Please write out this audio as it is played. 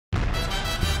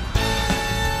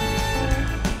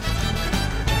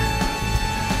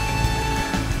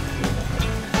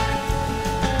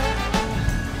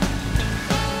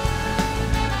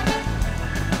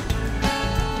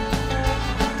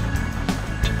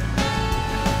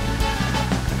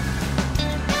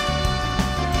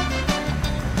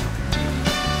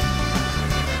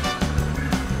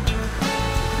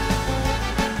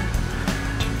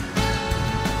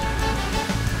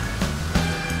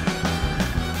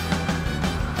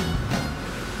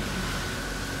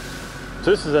So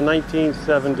this is a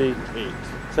 1978.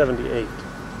 78.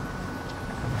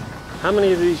 How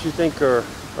many of these you think are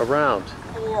around?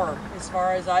 4. As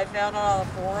far as I found on all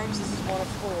the forums, this is one of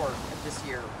 4 of this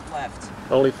year left.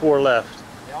 Only 4 left.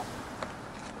 Yep.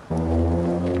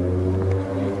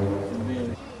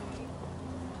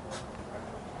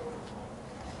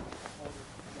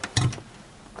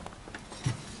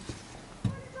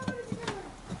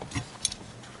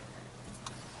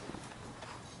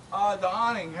 The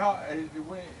awning, it looks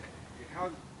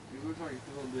like it's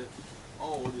a little bit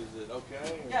old, is it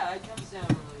okay? Yeah, it comes down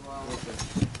really well.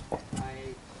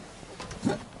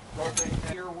 Okay.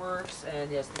 Here works, and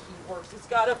yes, the heat works. It's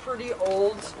got a pretty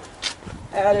old,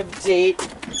 out of date.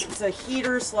 It's a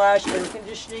heater slash air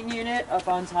conditioning unit up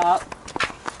on top.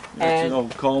 It's an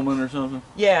old Coleman or something?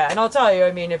 Yeah, and I'll tell you,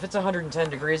 I mean, if it's 110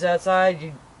 degrees outside,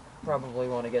 you probably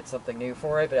want to get something new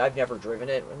for it, but I've never driven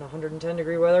it in 110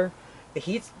 degree weather. The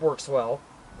heat works well.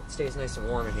 It stays nice and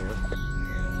warm in here.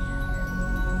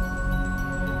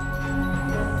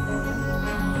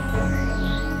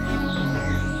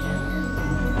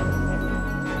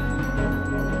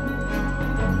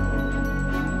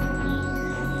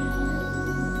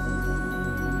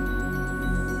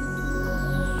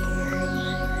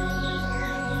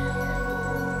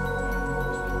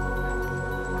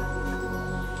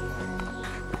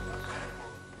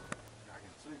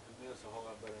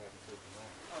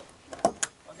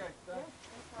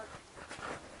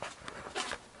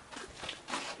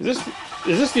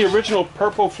 Is this the original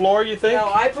purple floor, you think?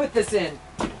 No, I put this in.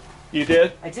 You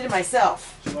did? I did it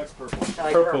myself. She likes purple. I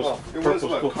like Purple's- purple. It was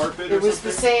what, carpet or It was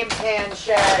the something? same tan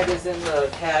shag as in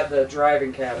the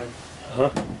driving cabin. Huh?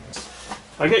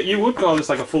 I get you would call this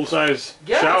like a full-size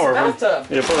Yeah, shower. it's a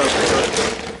bathtub. Yeah,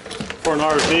 for an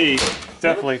RV,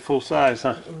 definitely full size,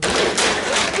 huh? It's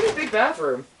a pretty big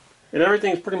bathroom. And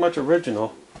everything's pretty much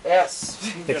original, Yes.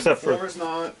 except for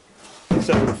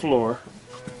the floor.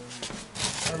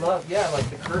 I love, yeah, like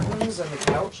the curtains and the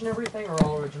couch and everything are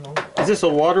all original. Is this a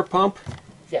water pump?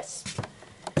 Yes.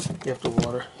 You have to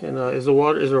water. And is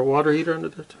there a water heater under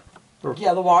there? Or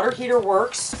Yeah, the water heater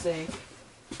works. Sink.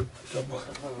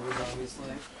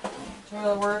 Obviously.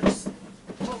 Toilet works.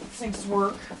 Sinks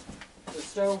work. The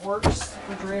stove works.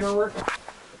 Refrigerator works.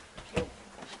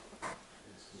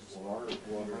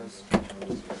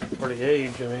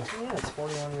 48, I mean. Yeah, it's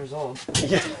 41 years old.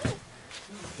 Yeah.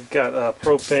 You've got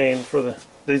propane for the.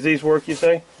 Does these work, you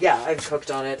think? Yeah, I've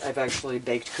cooked on it. I've actually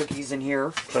baked cookies in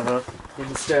here. Uh-huh. In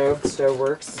the stove. The stove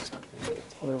works.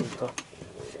 Oh, there we go.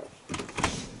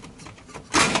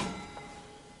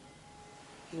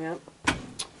 Yep. And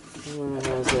then it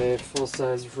has a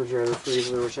full-size refrigerator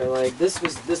freezer, which I like. This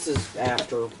is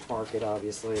aftermarket,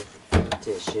 obviously.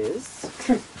 Dishes.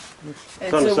 And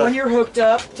so when you're hooked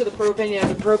up to the propane, you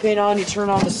have the propane on. You turn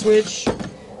on the switch,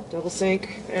 double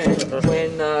sink, and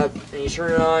when you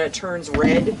turn it on, it turns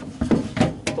red.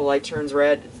 The light turns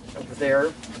red over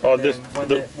there. Oh, And this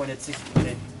when it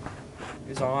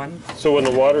is on. So when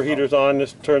the water heater's on,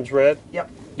 this turns red.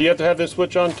 Yep. Do you have to have this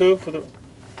switch on too for the?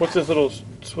 What's this little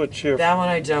switch here? That one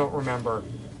I don't remember.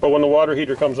 But when the water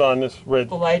heater comes on, this red.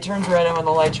 The light turns red, and when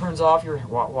the light turns off, your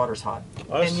water's hot.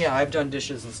 Us? And yeah, I've done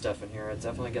dishes and stuff in here. It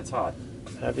definitely gets hot.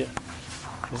 Have you?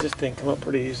 Does this thing come up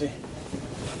pretty easy?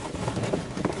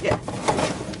 Yeah.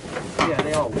 Yeah,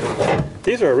 they all work.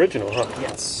 These are original, huh?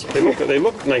 Yes. They look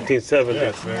 1970.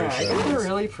 Yeah, those are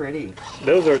really pretty.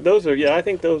 Those are yeah. I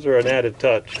think those are an added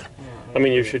touch. Yeah, I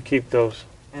mean, you should keep those.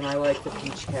 And I like the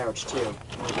peach couch too.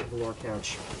 I like the velour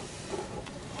couch.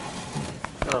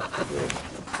 Oh,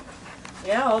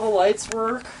 Yeah, all the lights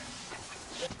work.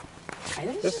 I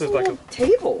think This it's is a like little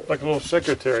table. like a little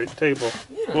secretary table,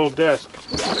 Yeah. little desk.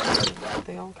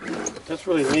 They all come with That's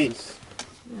really neat.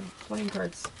 playing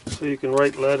cards. So you can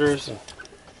write letters. And,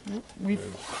 We've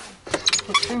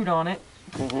put food on it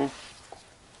mm-hmm.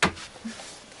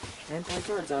 and play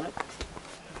cards on it.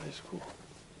 That's cool.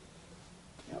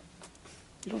 Yep.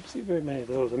 You don't see very many of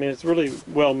those. I mean, it's really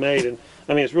well made, and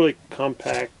I mean, it's really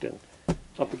compact and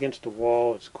up against the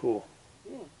wall. It's cool.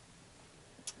 Yeah.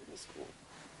 It's cool.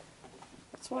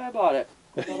 That's why I bought it.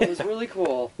 I thought it was really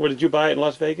cool. Where did you buy it in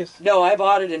Las Vegas? No, I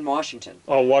bought it in Washington.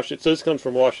 Oh, Washington. So this comes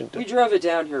from Washington. We drove it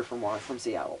down here from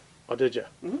Seattle. Oh, did you?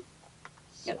 Mm-hmm.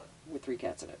 Yeah, with 3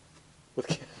 cats in it. With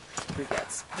 3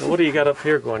 cats. Now, what do you got up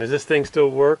here going? Does this thing still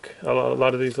work? A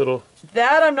lot of these little.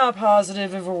 That I'm not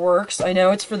positive if it works. I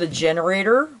know it's for the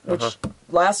generator, which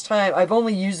last time I've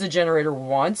only used the generator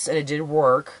once and it did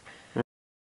work.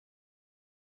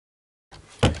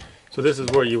 So this is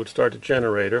where you would start the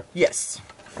generator. Yes.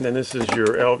 And then this is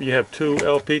your you have 2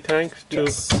 LP tanks, 2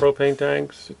 propane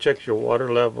tanks. It checks your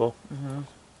water level,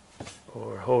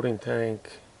 or holding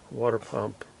tank, water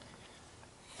pump.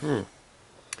 Hmm.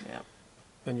 Yeah.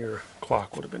 And your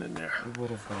clock would have been in there. It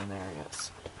would have been there,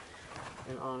 yes.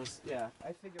 And honest, yeah,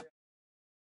 I figured.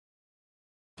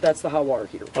 That's the hot water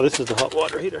heater. Oh, this is the hot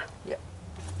water heater. Yeah.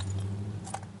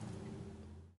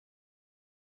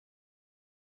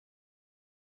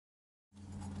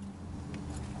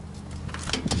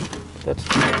 That's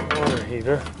the hot water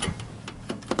heater.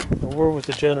 And where would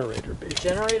the generator be? The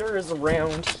generator is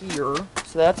around here,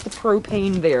 so that's the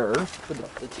propane there for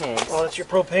the tanks. Oh, that's your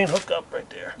propane hookup right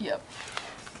there. Yep.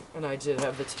 And I did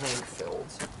have the tank filled.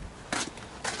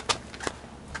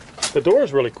 The door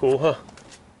is really cool, huh?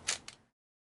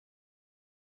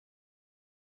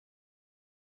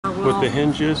 With the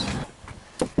hinges.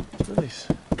 Really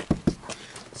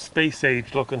space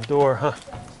age looking door, huh?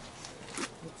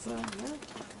 It's, yeah.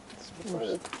 It's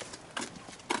old.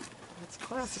 It's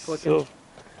classic looking.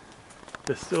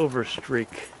 The silver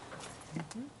streak.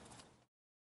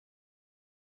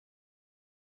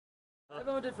 I've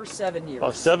owned it for 7 years.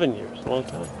 Oh, 7 years, a long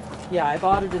time. Yeah, I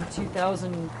bought it in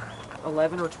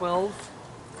 2011 or 12.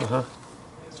 Uh-huh.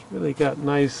 It's really got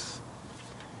nice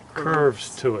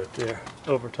curves to it there,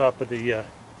 over top of the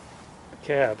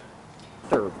cab.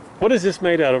 Third. What is this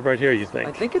made out of right here, you I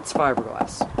think? think it's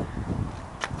fiberglass.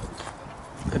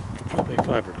 Probably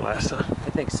fiberglass, huh? I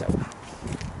think so.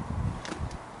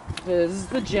 This is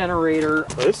the generator.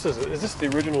 Oh, is this the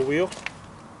original wheel?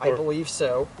 I believe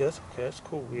so. Yes, okay, that's a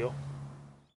cool wheel.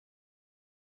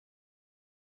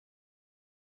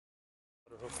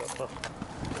 Hookup,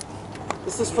 huh?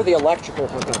 This is for the electrical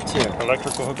hookup too.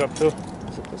 Electrical hookup too?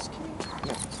 Is it this key?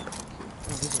 No.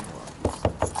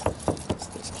 It's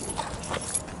this key.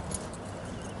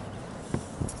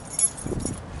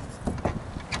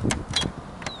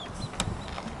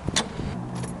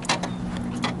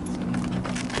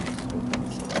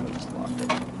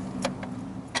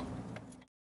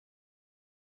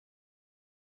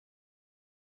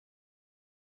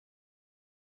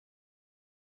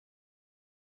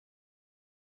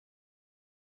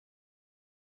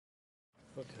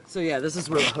 Okay. So yeah, this is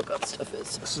where the hookup stuff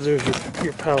is. So there's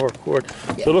your power cord.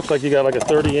 Yeah. So it looks like you got like a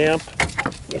 30 amp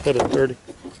Yeah. instead of 30.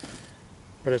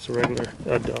 But it's a regular,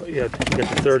 yeah, you got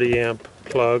the 30 amp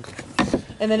plug.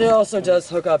 And then it also does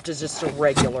hook up to just a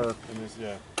regular, And this,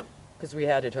 yeah, because we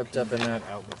had it hooked up in that.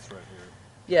 outlets right here.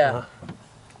 Yeah.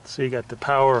 So you got the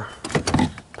power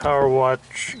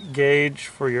watch gauge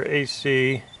for your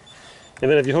AC. And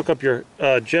then if you hook up your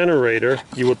generator,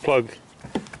 you would plug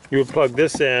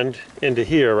this end into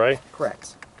here, right?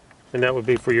 Correct. And that would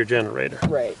be for your generator.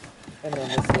 Right. And then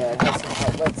this, yeah, it has some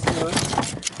outlets here.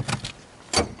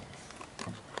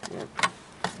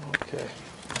 Okay.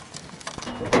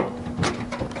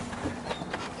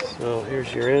 So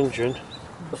here's your engine.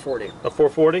 The 40. A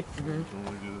 440? Mm-hmm.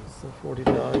 440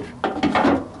 Dodge.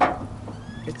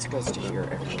 It goes to here,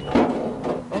 actually.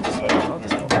 I'll just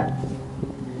go.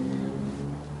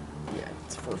 Yeah,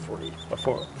 it's 440. A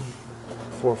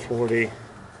 440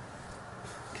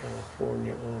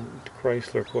 California owned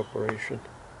Chrysler Corporation.